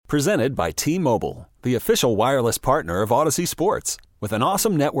Presented by T-Mobile, the official wireless partner of Odyssey Sports. With an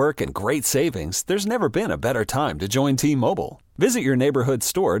awesome network and great savings, there's never been a better time to join T-Mobile. Visit your neighborhood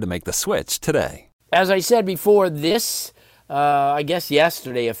store to make the switch today. As I said before, this, I guess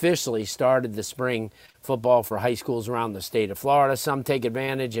yesterday, officially started the spring football for high schools around the state of Florida. Some take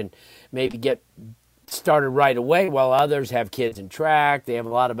advantage and maybe get started right away, while others have kids in track. They have a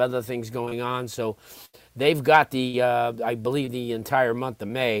lot of other things going on. So they've got I believe, the entire month of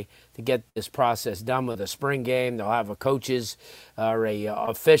May to get this process done with a spring game. They'll have a coaches or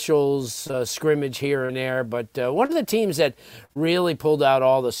officials scrimmage here and there. But one of the teams that really pulled out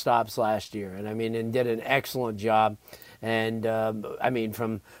all the stops last year, and did an excellent job. And,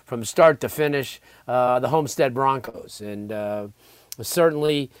 from start to finish, the Homestead Broncos. And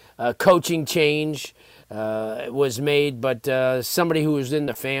certainly coaching change was made, but somebody who was in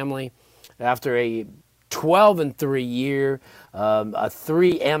the family after a 12-3 year, a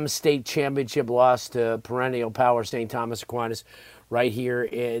 3M state championship loss to perennial power St. Thomas Aquinas right here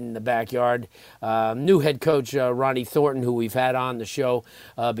in the backyard. New head coach Ronnie Thornton, who we've had on the show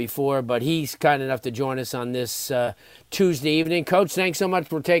before, but he's kind enough to join us on this Tuesday evening. Coach, thanks so much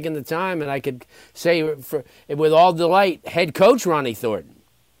for taking the time, and I could say with all delight, head coach Ronnie Thornton.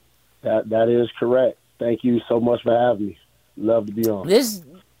 That is correct. Thank you so much for having me. Love to be on. This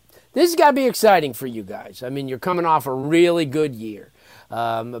has got to be exciting for you guys. You're coming off a really good year.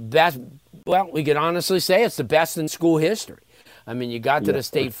 We could honestly say it's the best in school history. You got to the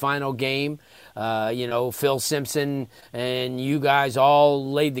state final game. Phil Simpson and you guys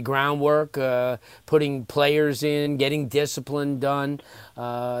all laid the groundwork, putting players in, getting discipline done.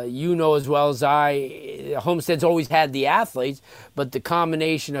 As well as I, Homestead's always had the athletes, but the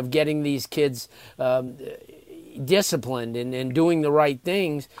combination of getting these kids disciplined and doing the right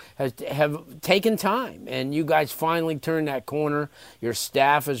things have taken time, and you guys finally turned that corner. Your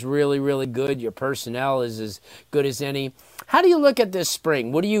staff is really, really good. Your personnel is as good as any. How do you look at this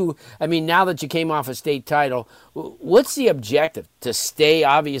spring? Now that you came off a state title, what's the objective? To stay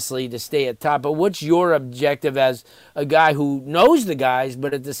at top, but what's your objective as a guy who knows the guys,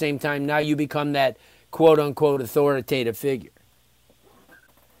 but at the same time now you become that quote-unquote authoritative figure?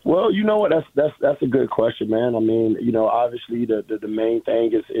 Well, you know what? That's a good question, man. Obviously the main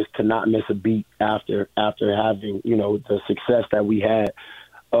thing is to not miss a beat after having, the success that we had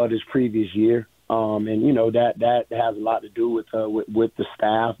this previous year. That has a lot to do with the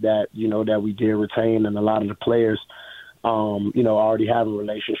staff that we did retain, and a lot of the players, already having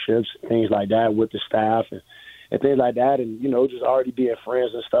relationships, things like that with the staff and things like that, and just already being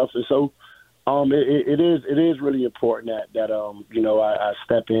friends and stuff. And so it is really important that I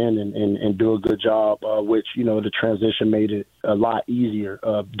step in and do a good job, which the transition made it a lot easier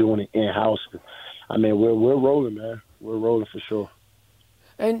doing it in house. We're rolling, man. We're rolling for sure.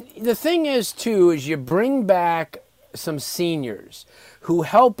 And the thing is, too, is you bring back some seniors who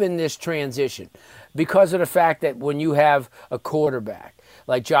help in this transition because of the fact that when you have a quarterback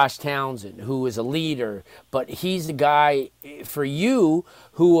like Josh Townsend, who is a leader, but he's the guy for you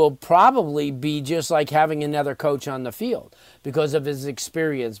who will probably be just like having another coach on the field because of his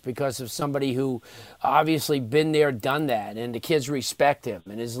experience, because of somebody who obviously been there, done that, and the kids respect him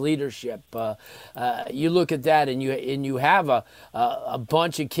and his leadership. You look at that, and you have a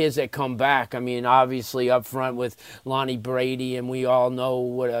bunch of kids that come back. Obviously up front with Lonnie Brady, and we all know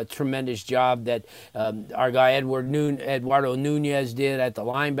what a tremendous job that our guy Eduardo Nunez did at the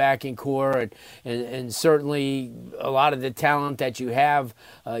linebacking core, and certainly a lot of the talent that you have,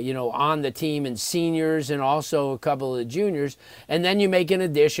 on the team, and seniors, and also a couple of the juniors. And then you make an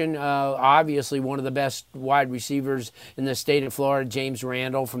addition, obviously one of the best wide receivers in the state of Florida, James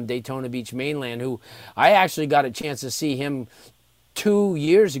Randall from Daytona Beach mainland, who I actually got a chance to see him 2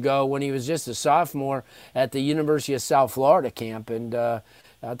 years ago when he was just a sophomore at the University of South Florida camp. And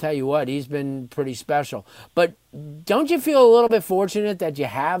I'll tell you what, he's been pretty special. But don't you feel a little bit fortunate that you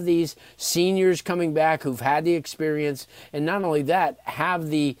have these seniors coming back who've had the experience, and not only that, have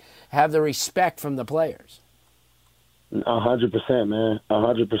the respect from the players? 100%, man.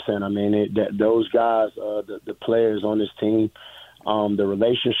 100%. Those guys, the players on this team, the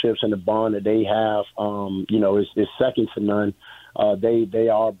relationships and the bond that they have, is second to none. They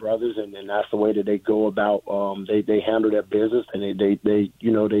are brothers, and that's the way that they go about. They handle their business, and they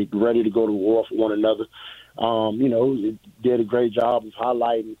ready to go to war for one another. Did a great job of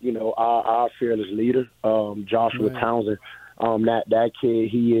highlighting, our fearless leader, Joshua Townsend. That kid,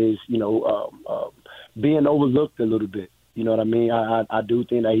 he is, being overlooked a little bit. You know what I mean? I do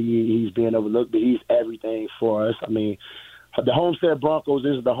think that he's being overlooked, but he's everything for us. The Homestead Broncos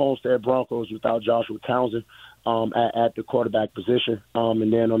is the Homestead Broncos without Joshua Townsend. at the quarterback position.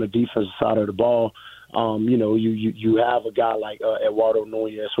 And then on the defensive side of the ball, you have a guy like Eduardo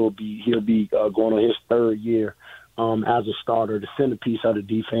Nunez, he'll be going on his third year as a starter, the centerpiece of the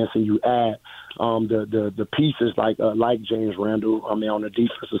defense, and you add the pieces like James Randall. I mean, on the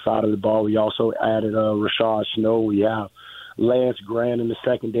defensive side of the ball, we also added Rashad Snow. We have Lance Grant in the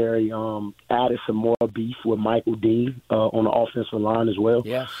secondary. Added some more beef with Michael Dean on the offensive line as well.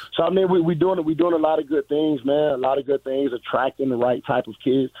 Yes. So I mean, we're doing a lot of good things, man. A lot of good things, attracting the right type of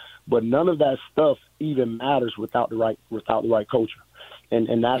kids. But none of that stuff even matters without the right culture.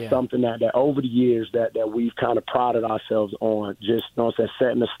 And that's something that over the years that we've kind of prided ourselves on, just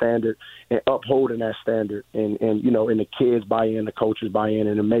setting a standard and upholding that standard, and the kids buy in, the coaches buy in,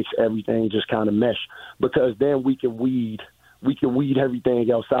 and it makes everything just kind of mesh, because then we can weed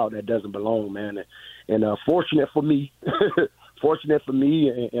everything else out that doesn't belong, man. And fortunate for me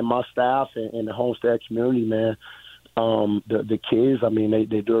and my staff and the Homestead community, man. The kids, I mean,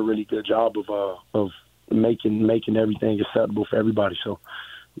 they do a really good job of making everything acceptable for everybody. So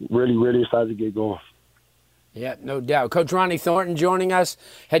really, really excited to get going. Yeah, no doubt. Coach Ronnie Thornton joining us,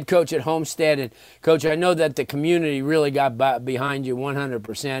 head coach at Homestead. And, Coach, I know that the community really got behind you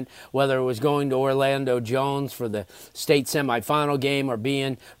 100%, whether it was going to Orlando Jones for the state semifinal game or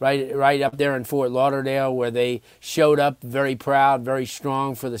being right up there in Fort Lauderdale, where they showed up very proud, very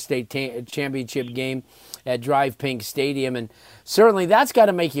strong for the state championship game at Drive Pink Stadium. And certainly that's got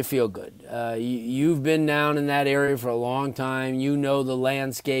to make you feel good. You've been down in that area for a long time. You know the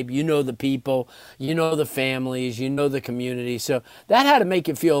landscape. You know the people. You know the families. You know the community. So that had to make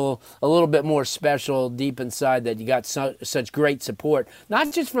you feel a little bit more special deep inside, that you got such great support,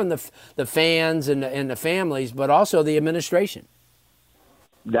 not just from the fans and the families, but also the administration.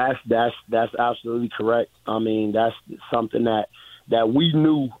 That's absolutely correct. I mean, that's something that we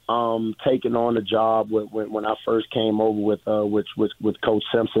knew taking on the job when I first came over with Coach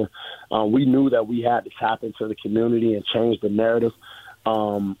Simpson. We knew that we had to tap into the community and change the narrative.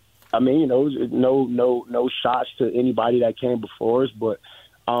 I mean, no shots to anybody that came before us, but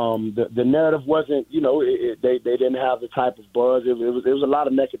the narrative wasn't, they didn't have the type of buzz. It was a lot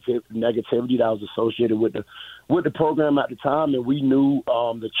of negativity that was associated with the program at the time, and we knew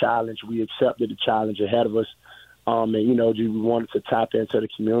the challenge. We accepted the challenge ahead of us. And, we wanted to tap into the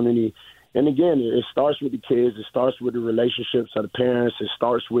community. And, again, it starts with the kids. It starts with the relationships of the parents. It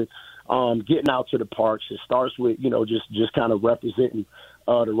starts with getting out to the parks. It starts with, just kind of representing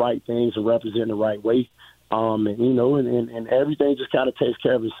the right things and representing the right way. And everything just kind of takes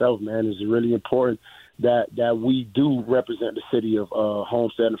care of itself, man. It's really important that we do represent the city of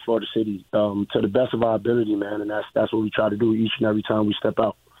Homestead and Florida City to the best of our ability, man. And that's what we try to do each and every time we step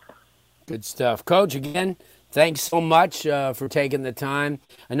out. Good stuff. Coach, again, thanks so much for taking the time.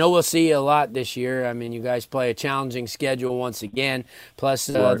 I know we'll see you a lot this year. I mean, you guys play a challenging schedule once again. Plus,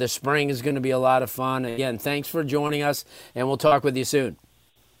 the spring is going to be a lot of fun. Again, thanks for joining us, and we'll talk with you soon.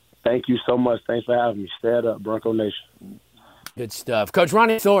 Thank you so much. Thanks for having me. Stand up, Bronco Nation. Good stuff. Coach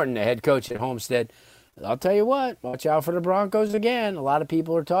Ronnie Thornton, the head coach at Homestead. I'll tell you what, watch out for the Broncos again. A lot of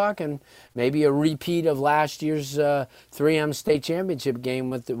people are talking maybe a repeat of last year's 3M state championship game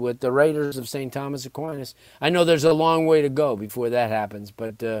with the Raiders of St. Thomas Aquinas. I know there's a long way to go before that happens,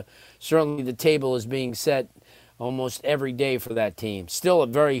 but certainly the table is being set almost every day for that team. Still a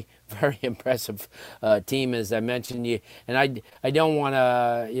very, very impressive team, as I mentioned. And I don't want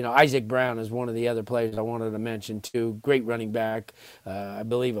to, Isaac Brown is one of the other players I wanted to mention too. Great running back. I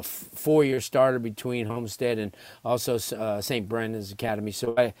believe a 4-year starter between Homestead and also St. Brendan's Academy.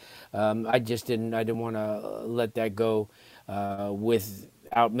 So I didn't want to let that go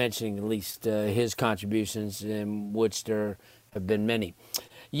without mentioning at least his contributions, in which there have been many.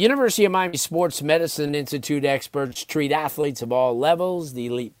 University of Miami Sports Medicine Institute experts treat athletes of all levels, the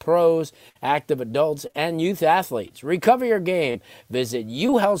elite pros, active adults, and youth athletes. Recover your game. Visit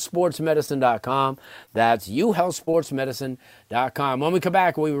uhealthsportsmedicine.com. That's uhealthsportsmedicine.com. When we come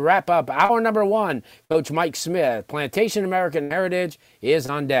back, we wrap up hour number 1. Coach Mike Smith, Plantation American Heritage, is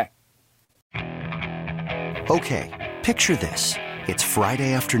on deck. Okay, picture this. It's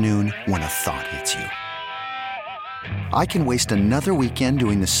Friday afternoon when a thought hits you. I can waste another weekend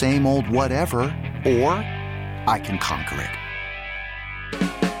doing the same old whatever, or I can conquer it.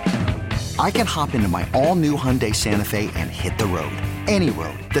 I can hop into my all-new Hyundai Santa Fe and hit the road. Any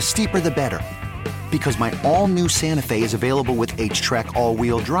road. The steeper, the better. Because my all-new Santa Fe is available with H-Track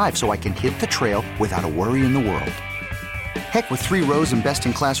all-wheel drive, so I can hit the trail without a worry in the world. Heck, with 3 rows and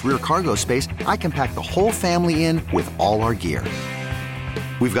best-in-class rear cargo space, I can pack the whole family in with all our gear.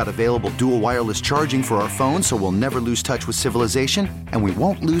 We've got available dual wireless charging for our phones, so we'll never lose touch with civilization, and we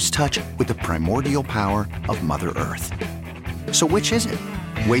won't lose touch with the primordial power of Mother Earth. So which is it?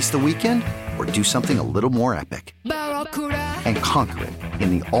 Waste the weekend or do something a little more epic? And conquer it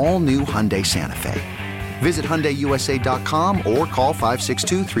in the all-new Hyundai Santa Fe. Visit HyundaiUSA.com or call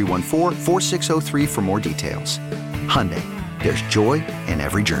 562-314-4603 for more details. Hyundai, there's joy in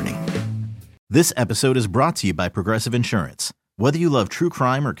every journey. This episode is brought to you by Progressive Insurance. Whether you love true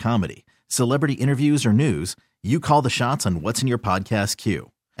crime or comedy, celebrity interviews or news, you call the shots on what's in your podcast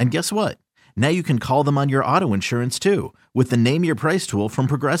queue. And guess what? Now you can call them on your auto insurance too with the Name Your Price tool from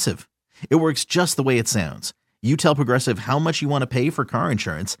Progressive. It works just the way it sounds. You tell Progressive how much you want to pay for car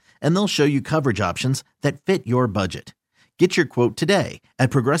insurance, and they'll show you coverage options that fit your budget. Get your quote today at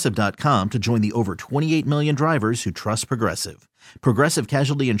Progressive.com to join the over 28 million drivers who trust Progressive. Progressive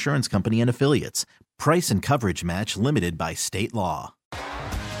Casualty Insurance Company and Affiliates. Price and coverage match limited by state law.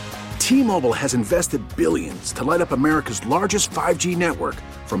 T-Mobile has invested billions to light up America's largest 5G network,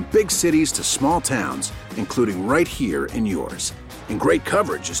 from big cities to small towns, including right here in yours. And great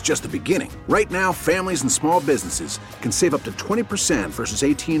coverage is just the beginning. Right now, families and small businesses can save up to 20% versus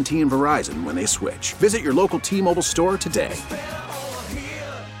AT&T and Verizon when they switch. Visit your local T-Mobile store today.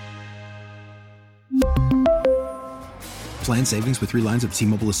 Plan savings with 3 lines of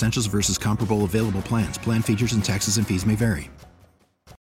T-Mobile Essentials versus comparable available plans. Plan features and taxes and fees may vary.